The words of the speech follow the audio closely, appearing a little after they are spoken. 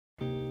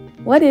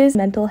What is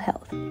mental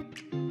health?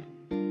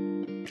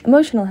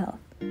 Emotional health.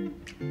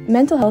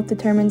 Mental health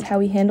determines how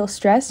we handle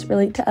stress,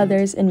 relate to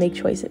others, and make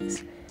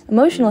choices.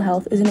 Emotional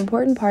health is an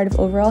important part of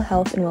overall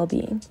health and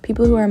well-being.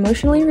 People who are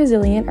emotionally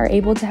resilient are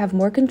able to have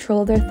more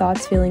control of their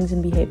thoughts, feelings,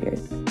 and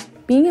behaviors.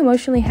 Being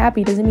emotionally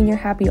happy doesn't mean you're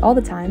happy all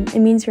the time, it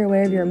means you're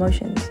aware of your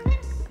emotions.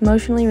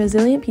 Emotionally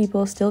resilient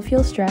people still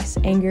feel stress,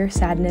 anger,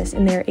 sadness,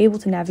 and they are able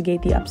to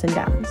navigate the ups and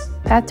downs.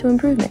 Path to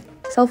improvement.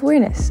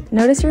 Self-awareness.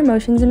 Notice your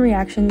emotions and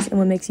reactions and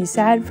what makes you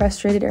sad,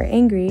 frustrated, or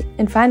angry,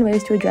 and find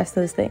ways to address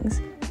those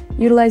things.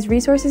 Utilize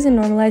resources and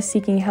normalize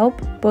seeking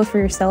help, both for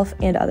yourself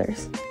and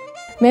others.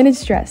 Manage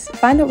stress.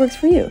 Find what works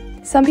for you.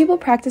 Some people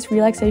practice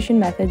relaxation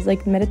methods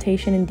like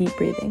meditation and deep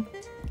breathing.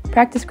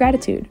 Practice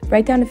gratitude.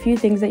 Write down a few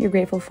things that you're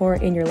grateful for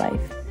in your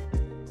life.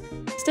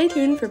 Stay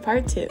tuned for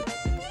part 2.